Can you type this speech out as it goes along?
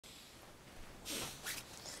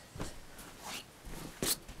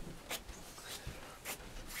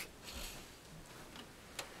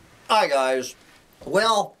Hi guys.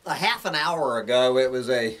 Well, a half an hour ago it was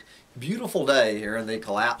a beautiful day here in the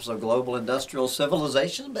collapse of global industrial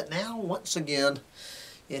civilization, but now once again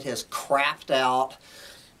it has crapped out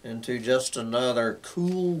into just another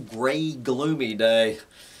cool, gray, gloomy day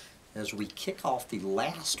as we kick off the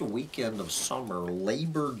last weekend of summer,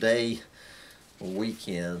 Labor Day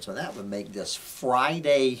weekend. So that would make this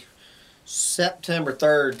Friday, September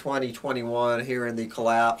 3rd, 2021 here in the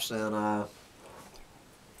collapse, and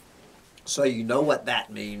so you know what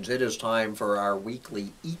that means. It is time for our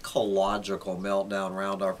weekly Ecological Meltdown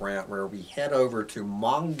Roundup rant, where we head over to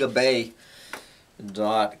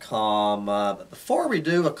mongabay.com. But before we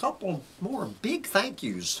do, a couple more big thank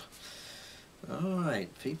yous. All right,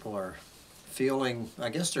 people are feeling, I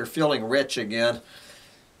guess they're feeling rich again.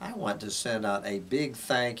 I want to send out a big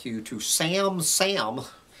thank you to Sam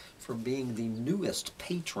for being the newest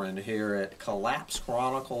patron here at Collapse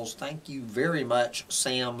Chronicles. Thank you very much,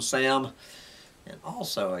 Sam. And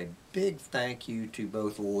also a big thank you to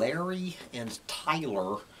both Larry and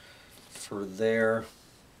Tyler for their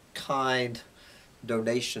kind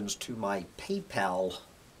donations to my PayPal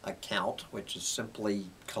account, which is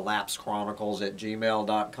simply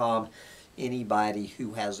collapsechronicles@gmail.com. Anybody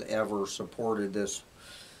who has ever supported this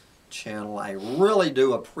channel, I really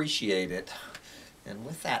do appreciate it. And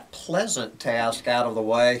with that pleasant task out of the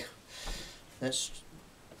way, let's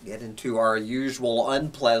get into our usual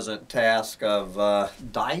unpleasant task of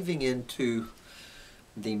diving into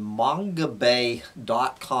the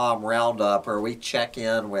mongabay.com roundup, where we check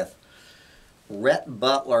in with Rhett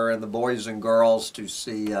Butler and the boys and girls to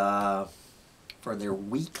see for their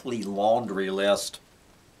weekly laundry list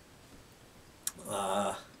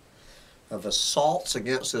of assaults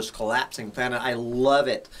against this collapsing planet. I love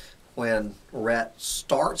it when Rhett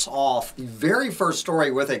starts off the very first story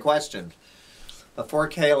with a question. Before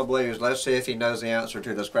Caleb leaves, let's see if he knows the answer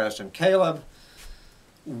to this question. Caleb,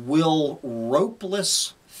 will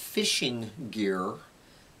ropeless fishing gear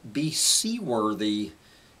be seaworthy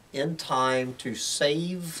in time to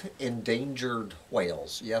save endangered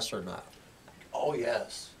whales? Yes or no? Oh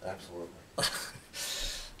yes, absolutely.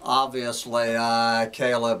 Obviously,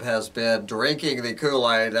 Caleb has been drinking the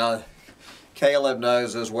Kool-Aid. Caleb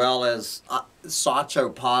knows as well as Sacho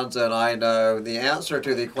Panza and I know the answer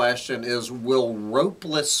to the question is, will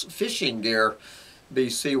ropeless fishing gear be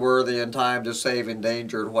seaworthy in time to save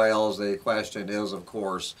endangered whales? The question is, of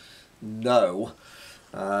course, no.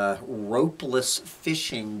 Ropeless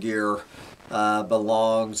fishing gear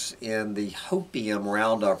belongs in the Hopium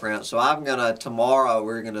Roundup rant. So tomorrow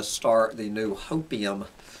we're gonna start the new Hopium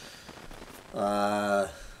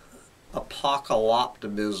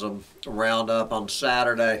Apocalyptimism Roundup on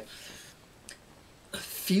Saturday.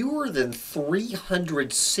 Fewer than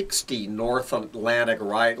 360 North Atlantic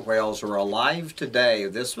right whales are alive today.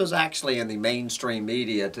 This was actually in the mainstream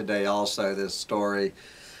media today also, this story.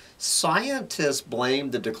 Scientists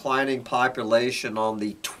blamed the declining population on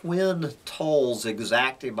the twin tolls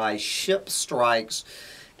exacted by ship strikes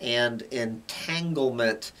and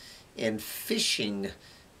entanglement in fishing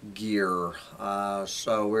gear.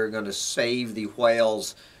 So we're going to save the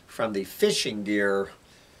whales from the fishing gear.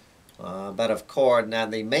 But of course, now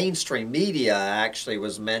the mainstream media actually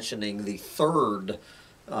was mentioning the third,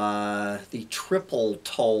 the triple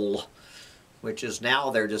toll, which is now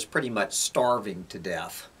they're just pretty much starving to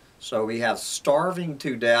death. So we have starving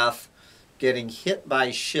to death, getting hit by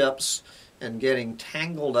ships, and getting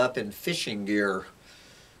tangled up in fishing gear.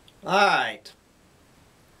 All right.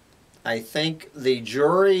 I think the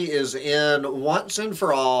jury is in once and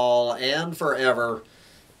for all and forever.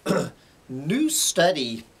 New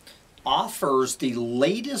study offers the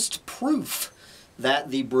latest proof that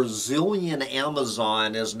the Brazilian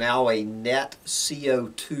Amazon is now a net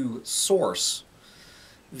CO2 source.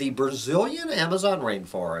 The Brazilian Amazon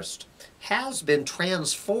rainforest has been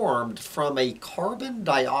transformed from a carbon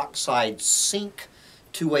dioxide sink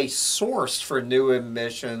to a source for new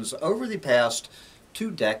emissions over the past 2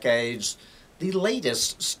 decades, the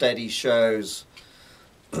latest study shows.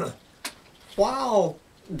 While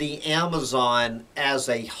the Amazon as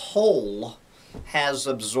a whole has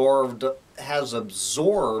absorbed about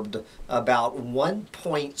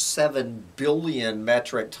 1.7 billion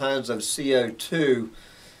metric tons of CO2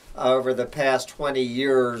 over the past 20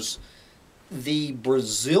 years, the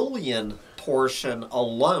Brazilian portion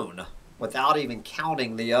alone, without even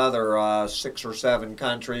counting the other 6 or 7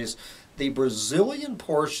 countries, the Brazilian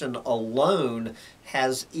portion alone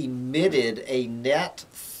has emitted a net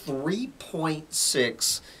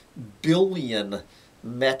 3.6 billion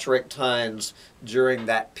metric tons during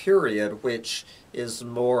that period, which is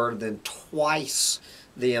more than twice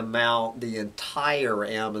the amount the entire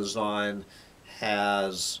Amazon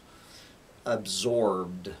has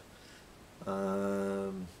absorbed.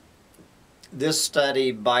 This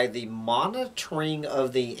study by the Monitoring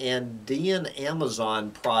of the Andean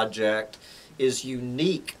Amazon Project is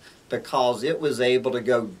unique because it was able to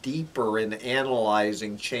go deeper in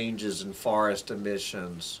analyzing changes in forest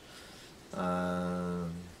emissions.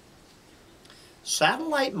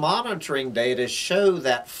 Satellite monitoring data show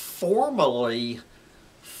that formally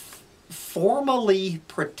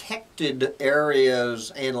protected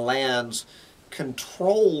areas and lands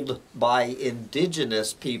controlled by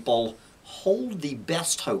indigenous people hold the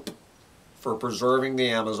best hope for preserving the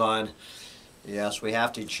Amazon. Yes, we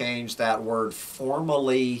have to change that word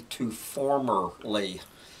formally to formerly.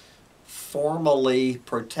 Formally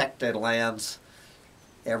protected lands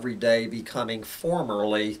every day becoming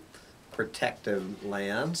formerly protected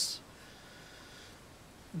lands.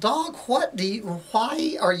 Dog,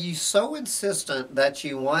 why are you so insistent that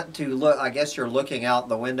you want to look? I guess you're looking out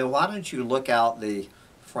the window. Why don't you look out the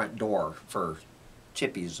front door for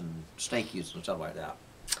chippies and stankies and stuff like that?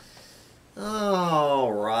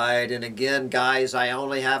 All right, and again, guys, I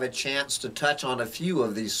only have a chance to touch on a few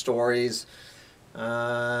of these stories.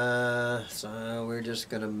 So we're just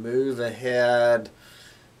going to move ahead.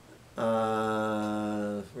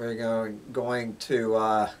 We're going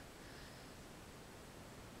to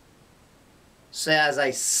say, as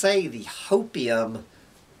I say, the hopium.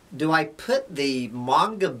 Do I put the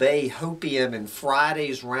Manga Bay hopium in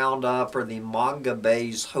Friday's roundup or the Manga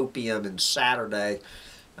Bay's hopium in Saturday?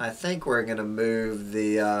 I think we're going to move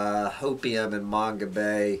the hopium in Manga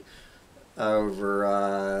Bay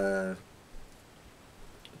over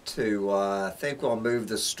to, I think we'll move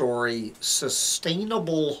the story,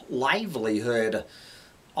 Sustainable Livelihood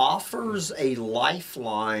offers a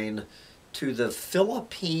lifeline to the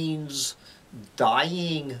Philippines'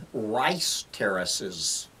 dying rice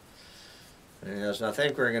terraces. Yes, I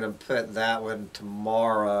think we're going to put that one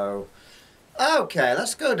tomorrow. Okay,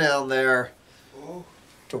 let's go down there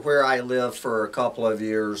to where I lived for a couple of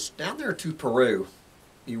years, down there to Peru.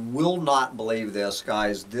 You will not believe this,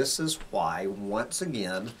 guys. This is why, once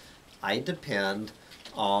again, I depend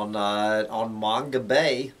on Manga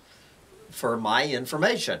Bay for my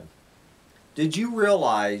information. Did you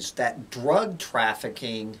realize that drug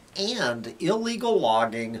trafficking and illegal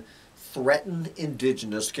logging threaten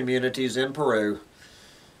indigenous communities in Peru?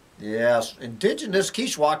 Yes, indigenous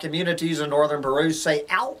Quechua communities in northern Peru say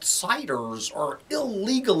outsiders are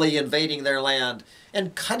illegally invading their land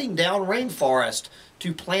and cutting down rainforest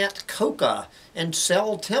to plant coca and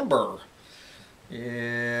sell timber.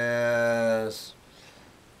 Yes.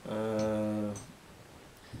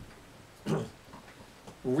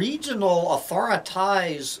 Regional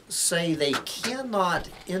authorities say they cannot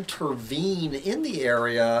intervene in the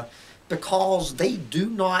area because they do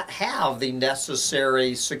not have the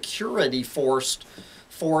necessary security force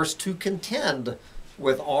to contend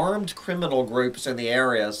with armed criminal groups in the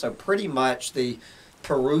area. So pretty much the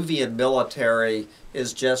Peruvian military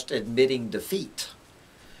is just admitting defeat.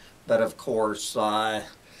 But of course,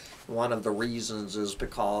 one of the reasons is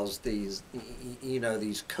because these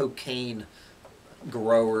cocaine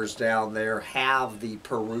growers down there have the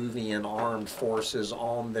Peruvian armed forces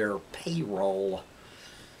on their payroll.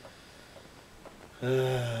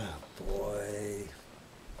 Boy.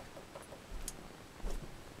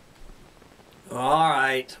 All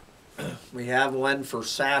right. We have one for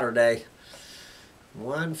Saturday.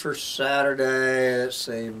 One for Saturday. Let's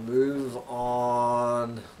see. Move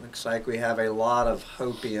on. Looks like we have a lot of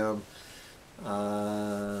hopium.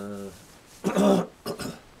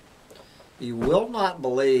 You will not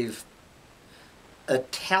believe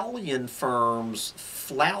Italian firms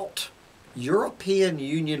flout European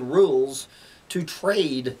Union rules to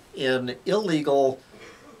trade in illegal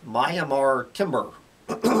Myanmar timber.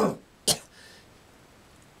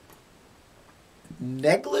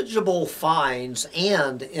 Negligible fines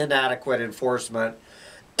and inadequate enforcement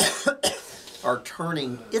are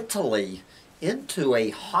turning Italy into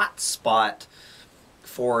a hotspot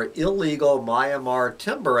for illegal Myanmar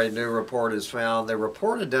timber, a new report has found. The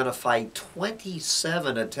report identified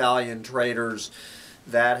 27 Italian traders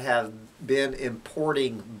that have been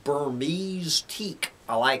importing Burmese teak.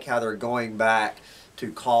 I like how they're going back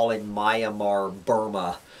to calling Myanmar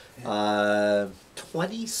Burma.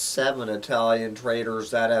 27 Italian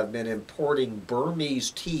traders that have been importing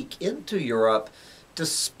Burmese teak into Europe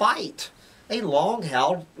despite a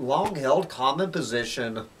long-held common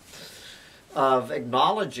position of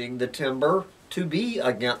acknowledging the timber to be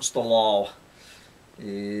against the law.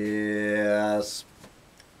 Yes.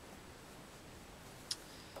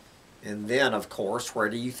 And then, of course, where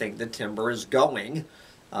do you think the timber is going?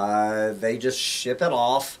 They just ship it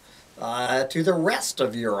off to the rest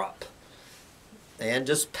of Europe and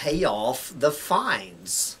just pay off the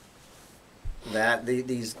fines. That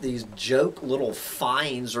these joke little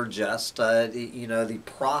fines are just, you know, the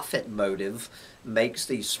profit motive makes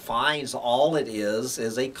these fines. All it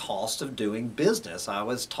is a cost of doing business. I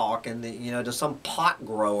was talking, you know, to some pot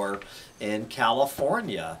grower in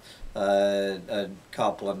California a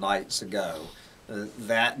couple of nights ago.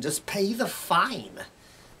 That just pay the fine.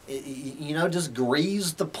 You know, just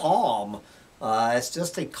grease the palm. It's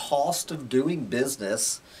just a cost of doing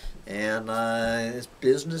business, and it's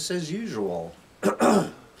business as usual.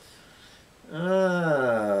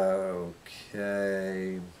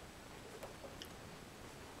 Okay.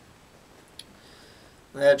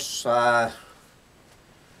 Let's, all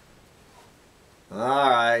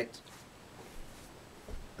right.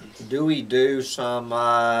 Do we do some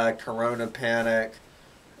Corona panic?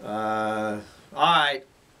 All right,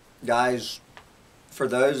 guys, for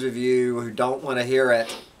those of you who don't want to hear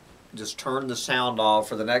it, just turn the sound off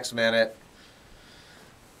for the next minute.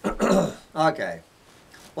 Okay.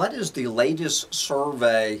 What is the latest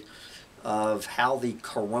survey of how the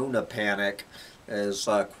Corona panic is,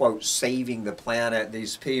 quote, saving the planet?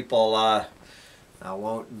 These people, I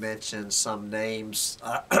won't mention some names.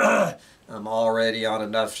 I'm already on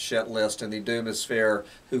enough shit list in the doomosphere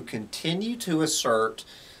who continue to assert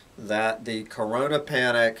that the Corona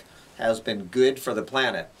panic has been good for the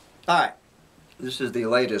planet. All right, this is the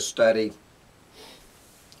latest study.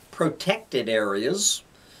 Protected areas,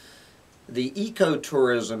 the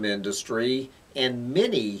ecotourism industry, and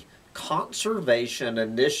many conservation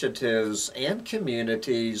initiatives and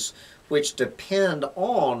communities which depend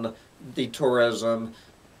on the tourism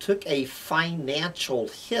took a financial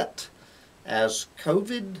hit as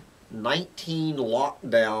COVID-19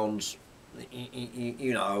 lockdowns,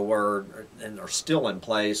 you know, were and are still in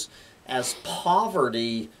place, as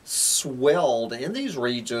poverty swelled in these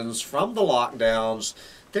regions from the lockdowns.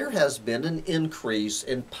 There has been an increase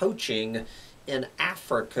in poaching in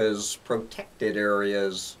Africa's protected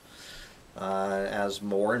areas as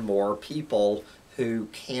more and more people who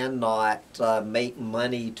cannot make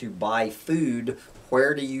money to buy food.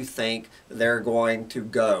 Where do you think they're going to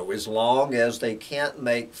go? As long as they can't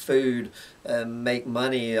make food and make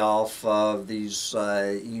money off of these,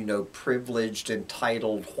 you know, privileged,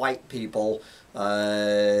 entitled white people,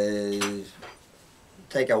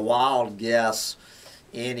 take a wild guess.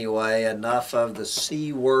 Anyway, enough of the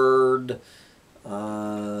C word.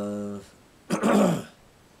 All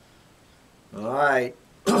right.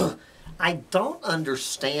 I don't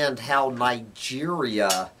understand how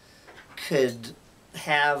Nigeria could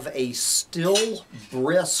have a still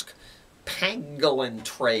brisk pangolin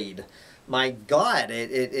trade. My God,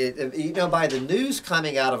 you know, by the news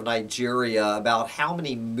coming out of Nigeria about how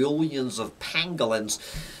many millions of pangolins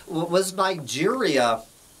was Nigeria.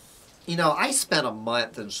 You know, I spent a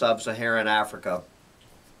month in sub-Saharan Africa,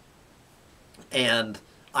 and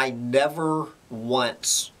I never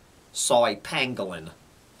once saw a pangolin.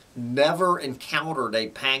 Never encountered a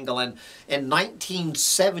pangolin. In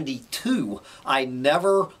 1972, I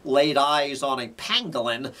never laid eyes on a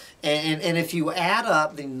pangolin. And if you add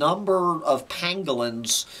up the number of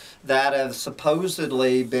pangolins that have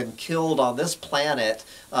supposedly been killed on this planet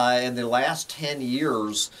in the last 10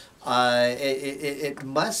 years, it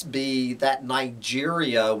must be that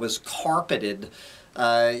Nigeria was carpeted.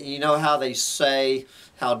 You know how they say,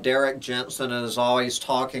 how Derek Jensen is always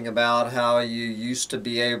talking about how you used to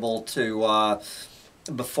be able to,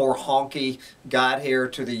 before Honky got here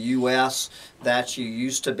to the U.S., that you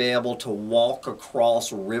used to be able to walk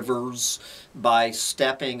across rivers by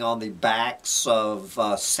stepping on the backs of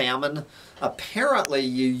salmon. Apparently,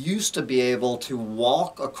 you used to be able to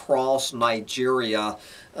walk across Nigeria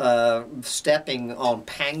stepping on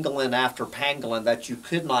pangolin after pangolin, that you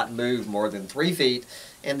could not move more than 3 feet,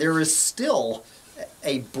 and there is still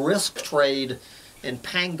a brisk trade in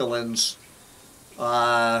pangolins.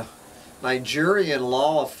 Nigerian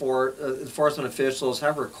law enforcement officials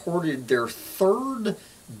have recorded their third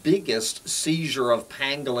biggest seizure of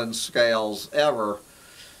pangolin scales ever,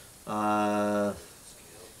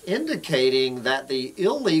 indicating that the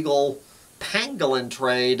illegal pangolin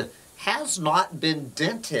trade has not been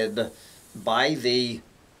dented by the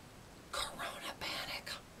Corona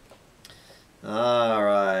panic. All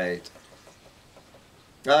right.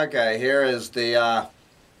 Okay, here is the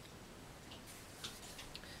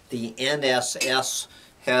NSS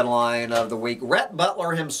headline of the week. Rhett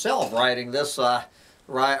Butler himself writing this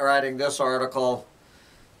article.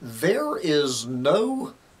 There is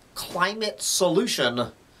no climate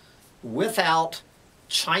solution without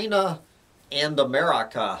China and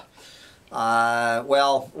America.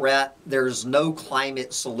 Well, Rhett, there's no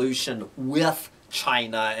climate solution with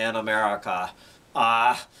China and America.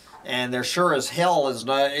 And there sure as hell is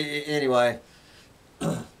no, anyway.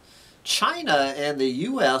 China and the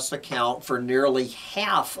U.S. account for nearly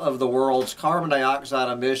half of the world's carbon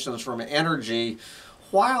dioxide emissions from energy,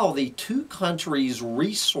 while the two countries'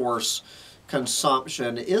 resource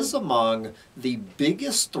consumption is among the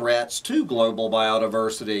biggest threats to global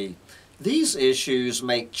biodiversity. These issues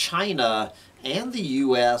make China and the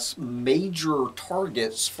U.S. major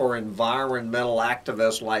targets for environmental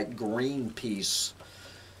activists like Greenpeace.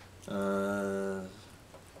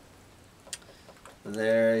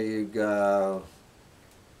 There you go.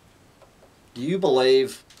 Do you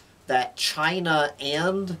believe that China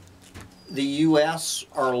and the U.S.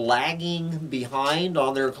 are lagging behind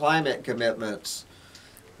on their climate commitments?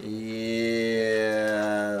 Yes.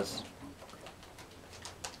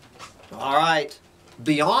 All right.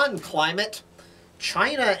 Beyond climate,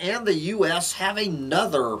 China and the U.S. have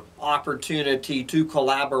another opportunity to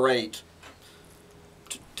collaborate.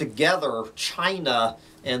 Together, China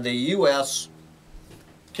and the U.S.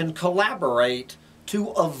 can collaborate to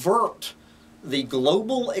avert the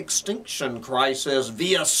global extinction crisis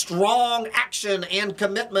via strong action and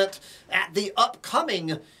commitment at the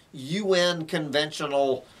upcoming UN Convention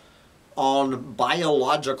on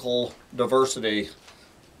Biological Diversity.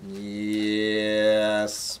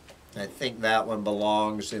 Yes, I think that one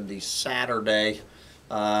belongs in the Saturday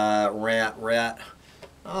rant.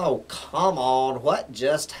 Oh, come on, what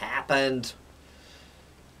just happened?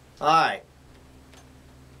 All right.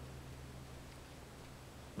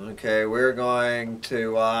 Okay, we're going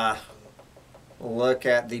to look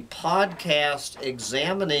at the podcast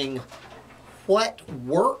examining what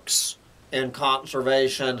works in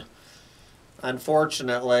conservation.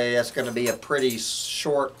 Unfortunately, it's going to be a pretty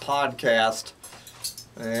short podcast.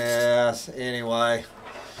 Yes, anyway,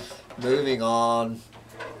 moving on.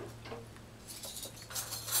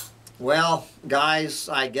 Well, guys,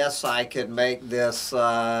 I guess I could make this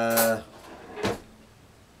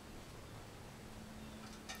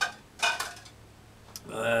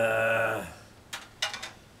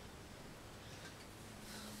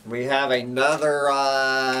we have another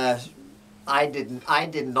I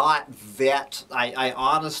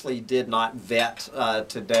honestly did not vet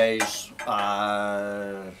today's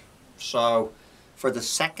so for the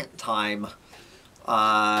second time,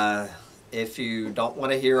 if you don't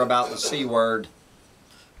want to hear about the C word,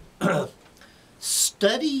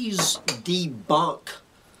 studies debunk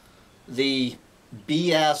the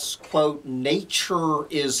BS, quote, nature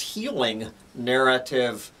is healing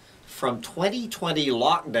narrative from 2020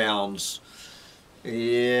 lockdowns.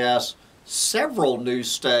 Yes, several new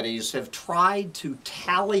studies have tried to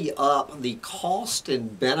tally up the cost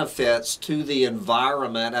and benefits to the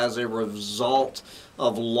environment as a result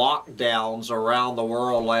of lockdowns around the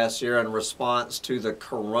world last year in response to the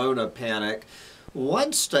corona panic.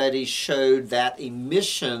 One study showed that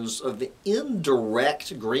emissions of the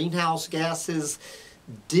indirect greenhouse gases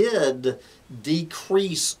did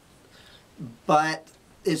decrease, but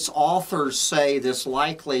its authors say this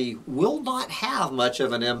likely will not have much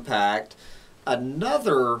of an impact.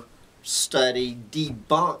 Another study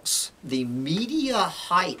debunks the media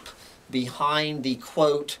hype behind the,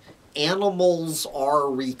 quote, animals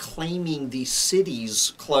are reclaiming the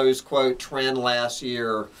cities, close quote, trend last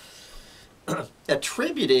year,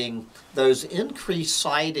 attributing those increased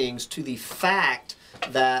sightings to the fact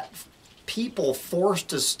that people forced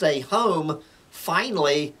to stay home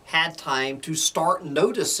finally had time to start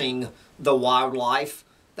noticing the wildlife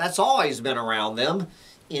that's always been around them.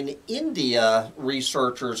 In India,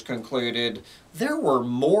 researchers concluded there were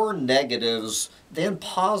more negatives than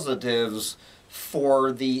positives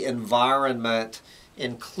for the environment,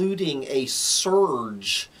 including a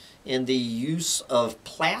surge in the use of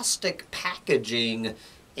plastic packaging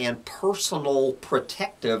and personal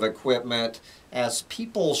protective equipment as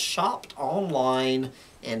people shopped online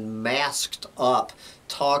and masked up,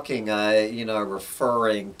 talking,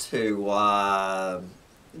 referring to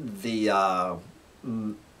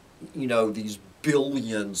these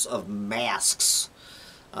billions of masks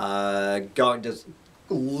going to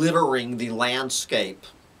littering the landscape.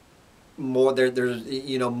 More there's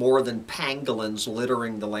more than pangolins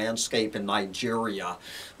littering the landscape in Nigeria.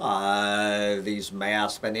 These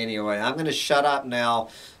masks. But anyway, I'm going to shut up now.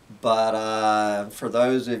 But for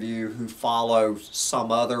those of you who follow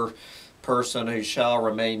some other person who shall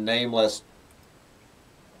remain nameless,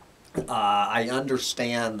 I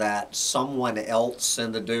understand that someone else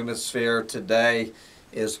in the Doomosphere today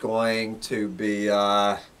is going to be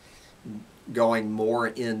going more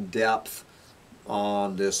in depth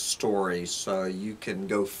on this story, so you can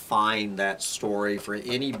go find that story for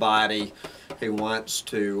anybody who wants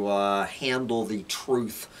to handle the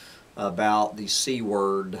truth about the C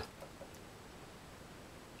word.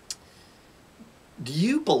 Do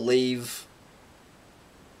you believe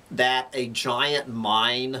that a giant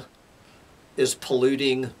mine is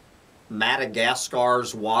polluting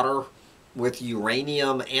Madagascar's water with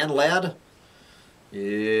uranium and lead?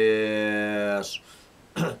 Yes.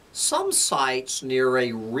 Some sites near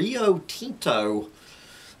a Rio Tinto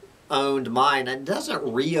owned mine, and doesn't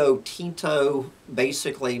Rio Tinto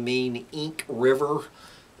basically mean Ink River?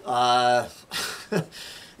 Yeah.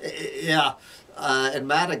 In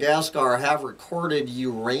Madagascar have recorded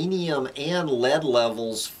uranium and lead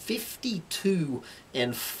levels 52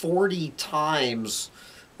 and 40 times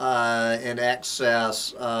in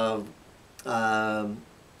excess of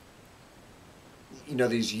you know,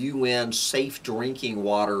 these UN safe drinking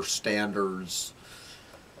water standards.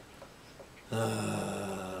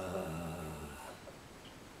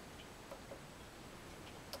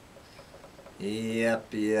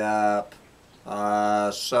 Yep.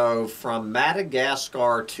 So from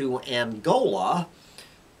Madagascar to Angola,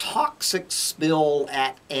 toxic spill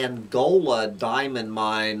at Angola diamond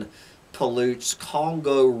mine pollutes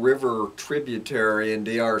Congo River tributary in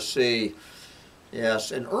DRC.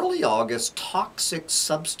 Yes, in early August, toxic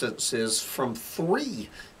substances from 3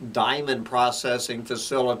 diamond processing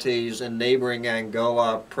facilities in neighboring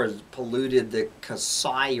Angola polluted the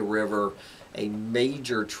Kasai River, a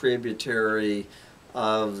major tributary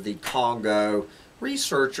of the Congo.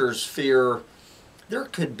 Researchers fear there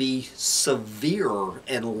could be severe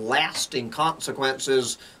and lasting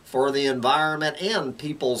consequences for the environment and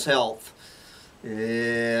people's health.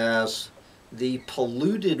 Yes, the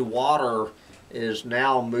polluted water is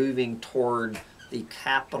now moving toward the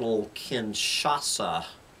capital, Kinshasa.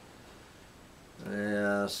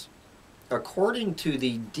 Yes. According to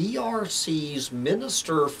the DRC's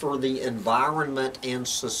Minister for the Environment and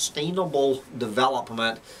Sustainable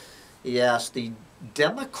Development, yes, the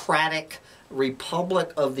Democratic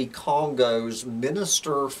Republic of the Congo's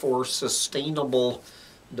Minister for Sustainable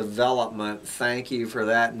Development. Thank you for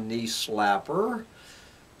that knee slapper.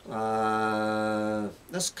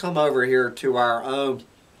 Let's come over here to our own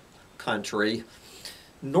country.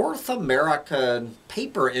 North American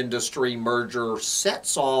paper industry merger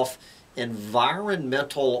sets off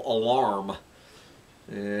environmental alarm.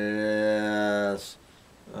 Yes.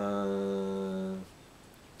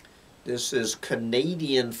 This is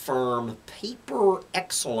Canadian firm Paper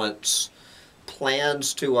Excellence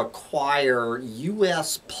plans to acquire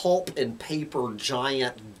U.S. pulp and paper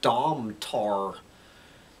giant Domtar,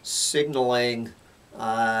 signaling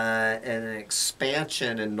an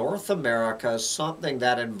expansion in North America, something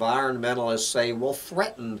that environmentalists say will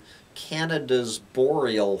threaten Canada's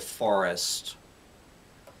boreal forest.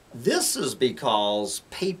 This is because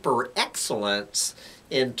Paper Excellence,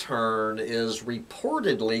 in turn, is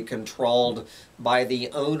reportedly controlled by the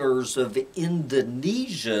owners of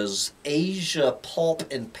Indonesia's Asia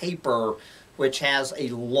Pulp and Paper, which has a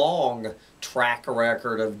long track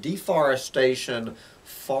record of deforestation,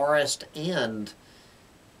 forest, and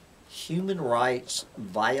human rights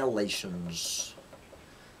violations.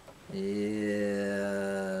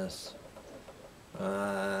 Yes.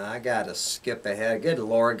 I gotta skip ahead. Good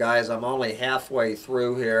Lord, guys, I'm only halfway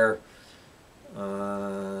through here.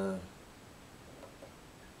 All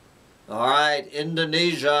right,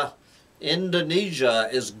 Indonesia. Indonesia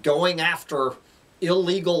is going after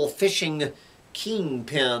illegal fishing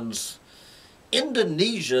kingpins.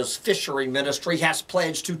 Indonesia's fishery ministry has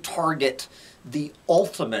pledged to target the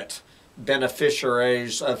ultimate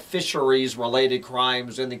beneficiaries of fisheries-related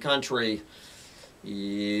crimes in the country.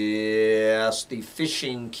 Yes, the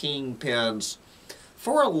fishing kingpins.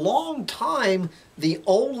 For a long time, the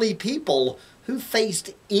only people who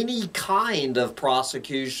faced any kind of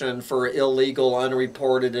prosecution for illegal,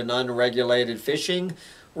 unreported, and unregulated fishing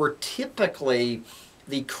were typically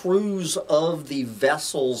the crews of the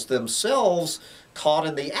vessels themselves caught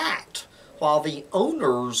in the act, while the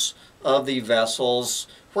owners of the vessels,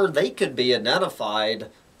 where they could be identified,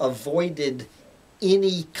 avoided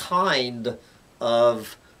any kind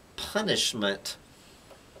of punishment.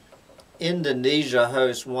 Indonesia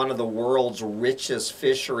hosts one of the world's richest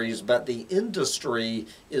fisheries, but the industry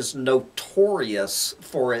is notorious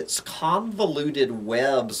for its convoluted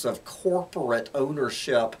webs of corporate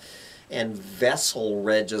ownership and vessel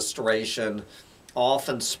registration,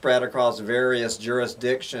 often spread across various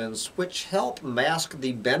jurisdictions, which help mask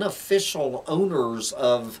the beneficial owners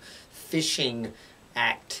of fishing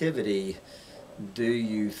activity. Do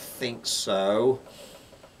you think so?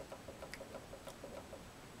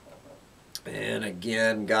 And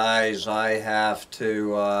again, guys, I have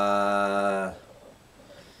to,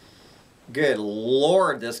 good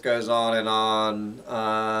Lord, this goes on and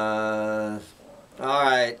on. All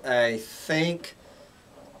right, I think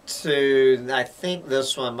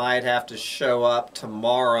this one might have to show up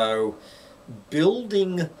tomorrow.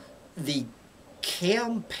 Building the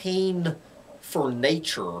campaign for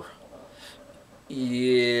nature.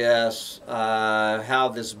 Yes,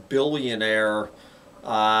 how this billionaire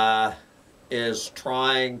is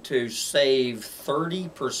trying to save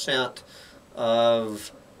 30%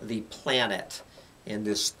 of the planet in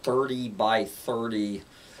this 30 by 30.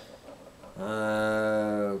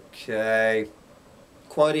 Okay.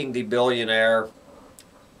 Quoting the billionaire,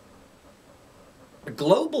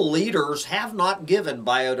 global leaders have not given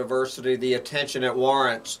biodiversity the attention it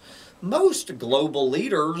warrants. Most global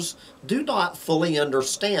leaders do not fully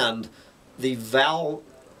understand the value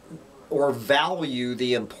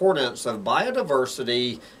the importance of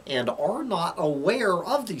biodiversity and are not aware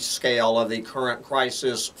of the scale of the current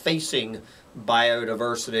crisis facing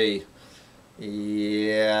biodiversity.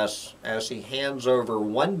 Yes, as he hands over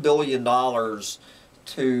 $1 billion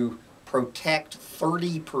to protect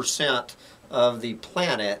 30% of the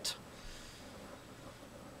planet.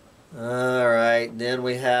 All right, then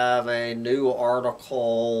we have a new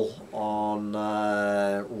article on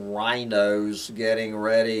rhinos getting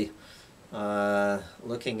ready,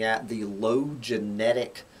 looking at the low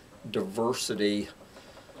genetic diversity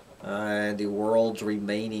and the world's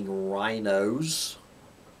remaining rhinos.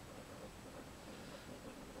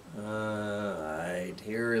 Alright,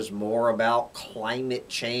 here is more about climate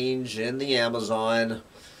change in the Amazon.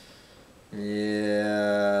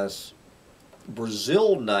 Yes.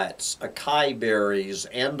 Brazil nuts, acai berries,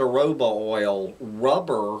 andiroba oil,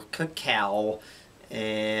 rubber, cacao,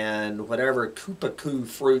 and whatever kupaku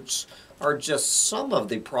fruits are just some of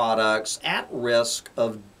the products at risk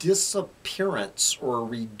of disappearance or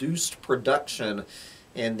reduced production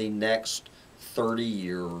in the next 30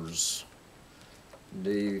 years.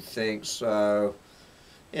 Do you think so?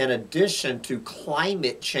 In addition to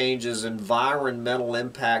climate change's environmental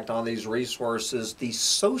impact on these resources, the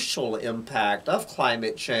social impact of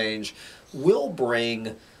climate change will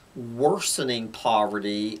bring worsening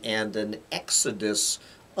poverty and an exodus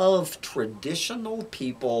of traditional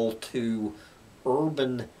people to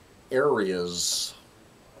urban areas.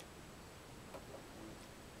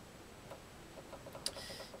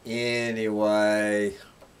 Anyway,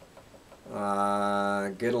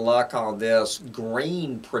 good luck on this.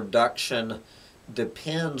 Grain production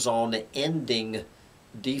depends on ending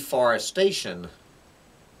deforestation.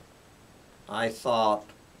 I thought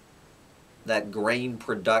that grain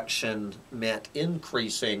production meant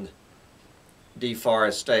increasing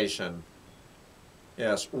deforestation.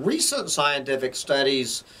 Yes, recent scientific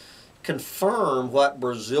studies confirm what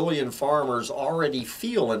Brazilian farmers already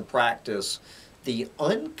feel in practice. The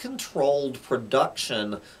uncontrolled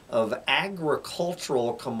production of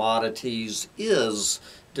agricultural commodities is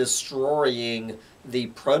destroying the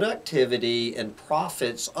productivity and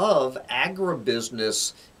profits of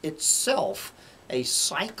agribusiness itself, a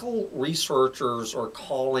cycle researchers are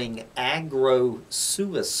calling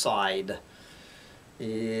agro-suicide.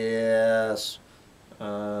 Yes.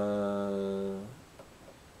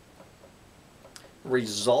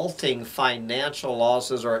 Resulting financial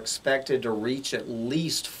losses are expected to reach at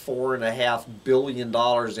least $4.5 billion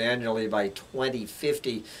annually by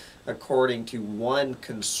 2050, according to one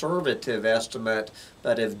conservative estimate.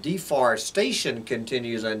 But if deforestation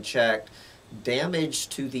continues unchecked, damage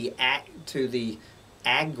to the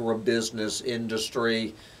agribusiness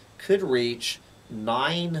industry could reach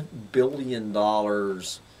 $9 billion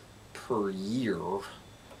per year.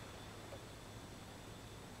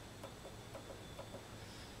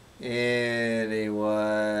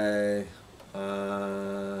 Anyway,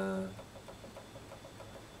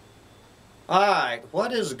 alright,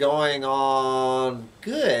 what is going on?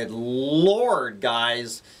 Good Lord,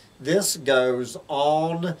 guys. This goes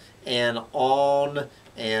on and on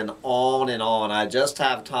and on and on. I just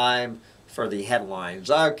have time for the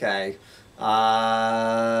headlines. Okay.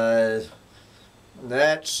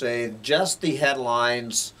 Let's see. Just the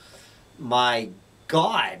headlines. My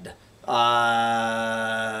God.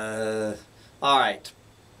 Alright.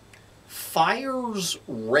 Fires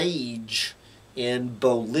rage in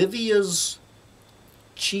Bolivia's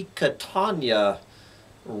Chiquitania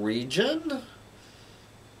region.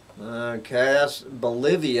 Okay, that's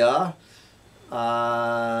Bolivia.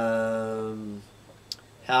 How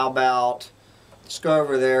about, let's go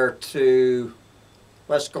over there to,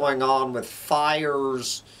 what's going on with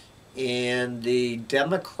fires in the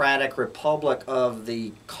Democratic Republic of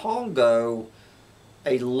the Congo,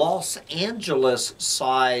 a Los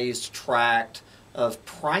Angeles-sized tract of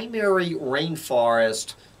primary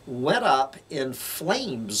rainforest went up in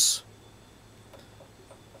flames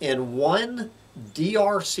in one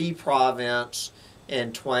DRC province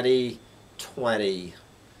in 2020.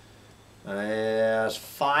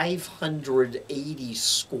 580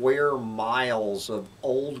 square miles of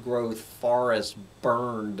old-growth forest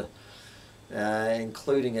burned,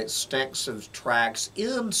 including extensive tracts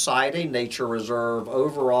inside a nature reserve.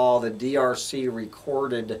 Overall, the DRC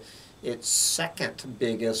recorded its second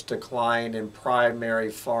biggest decline in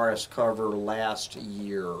primary forest cover last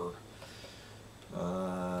year.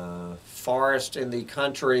 Forests in the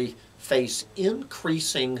country face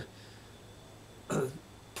increasing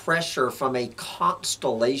pressure from a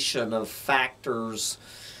constellation of factors: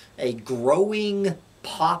 a growing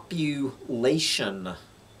population,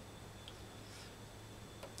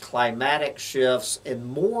 climatic shifts, and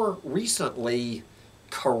more recently,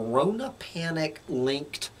 corona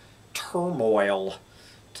panic-linked turmoil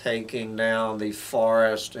taking down the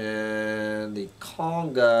forest in the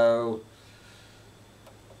Congo.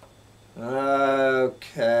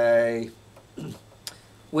 Okay.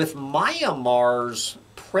 With Myanmar's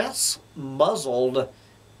press muzzled,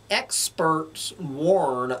 experts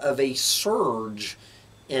warn of a surge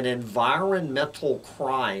in environmental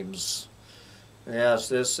crimes. Yes,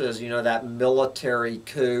 this is, that military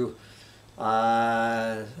coup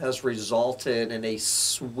has resulted in a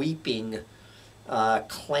sweeping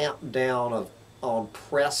clampdown on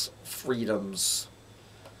press freedoms.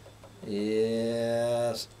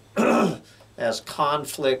 Yes. As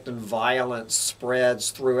conflict and violence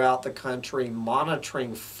spreads throughout the country,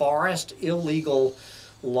 monitoring forest illegal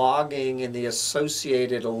logging and the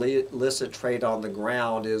associated illicit trade on the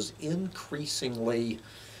ground is increasingly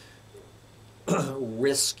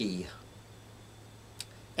risky.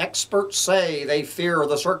 Experts say they fear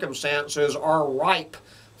the circumstances are ripe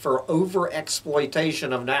for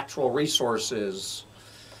overexploitation of natural resources.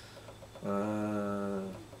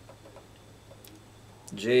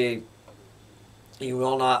 Gee, you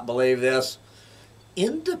will not believe this.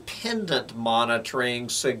 Independent monitoring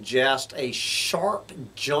suggests a sharp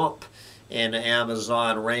jump in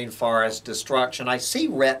Amazon rainforest destruction. I see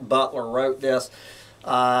Rhett Butler wrote this.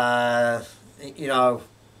 I'm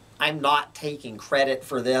not taking credit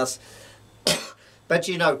for this. But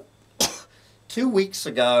 2 weeks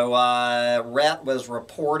ago, Rhett was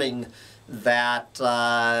reporting that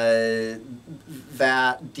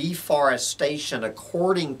that deforestation,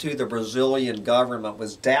 according to the Brazilian government,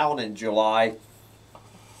 was down in July.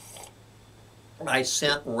 I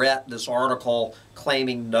sent Rhett this article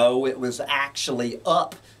claiming no, it was actually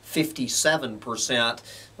up 57%.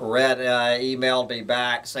 Rhett emailed me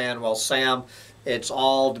back saying, well, Sam, it's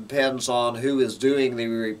all depends on who is doing the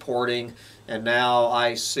reporting. And now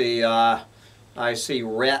I see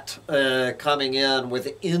Rhett coming in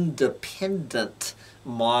with independent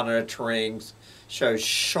monitoring, shows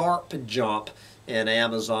sharp jump in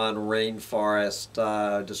Amazon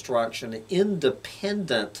rainforest destruction.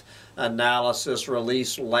 Independent analysis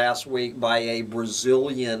released last week by a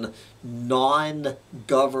Brazilian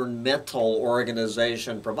non-governmental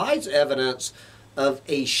organization provides evidence of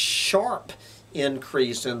a sharp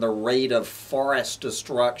increase in the rate of forest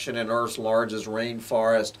destruction in Earth's largest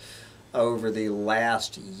rainforest over the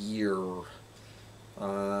last year.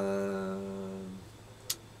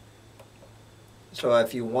 So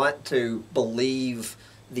if you want to believe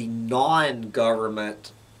the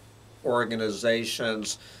non-government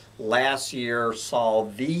organizations, last year saw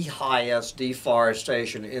the highest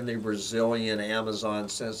deforestation in the Brazilian Amazon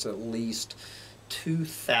since at least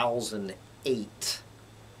 2008.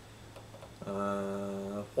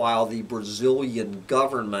 While the Brazilian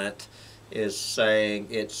government is saying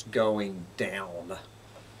it's going down.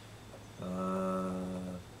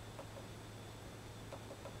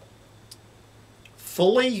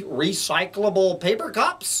 Fully recyclable paper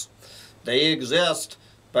cups? They exist,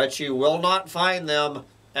 but you will not find them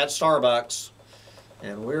at Starbucks.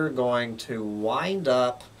 And we're going to wind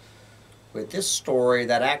up with this story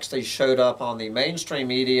that actually showed up on the mainstream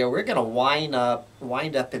media. We're going to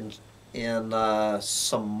wind up in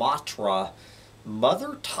Sumatra.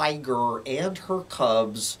 Mother tiger and her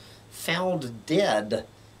cubs found dead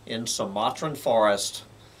in Sumatran forest.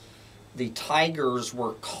 The tigers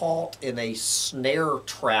were caught in a snare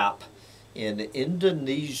trap in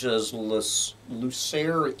Indonesia's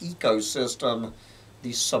Lucere ecosystem.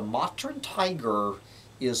 The Sumatran tiger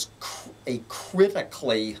is a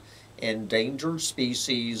critically endangered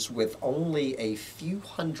species with only a few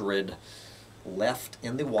hundred left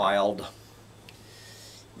in the wild.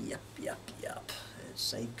 Yep. And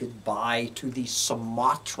say goodbye to the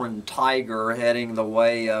Sumatran tiger heading the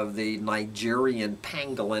way of the Nigerian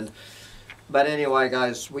pangolin. But anyway,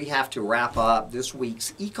 guys, we have to wrap up this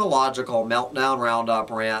week's Ecological Meltdown Roundup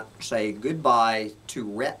rant. Say goodbye to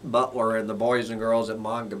Rhett Butler and the boys and girls at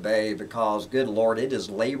Manga Bay, because, good Lord, it is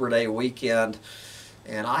Labor Day weekend,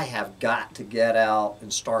 and I have got to get out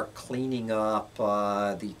and start cleaning up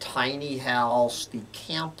the tiny house, the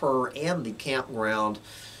camper, and the campground,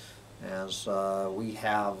 as we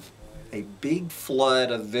have a big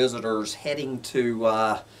flood of visitors heading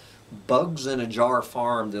to Bugs in a Jar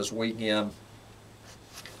Farm this weekend.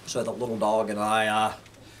 So the little dog and I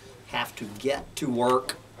have to get to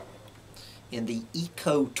work in the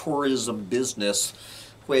ecotourism business,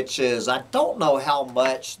 which is, I don't know how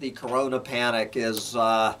much the corona panic is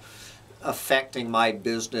affecting my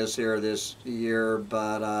business here this year,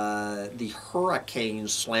 but the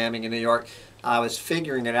hurricanes slamming in New York, I was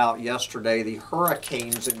figuring it out yesterday. The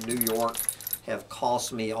hurricanes in New York have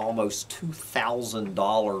cost me almost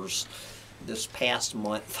 $2,000 this past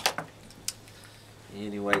month.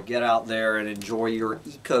 Anyway, get out there and enjoy your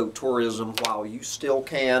ecotourism while you still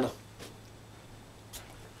can.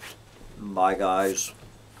 Bye, guys.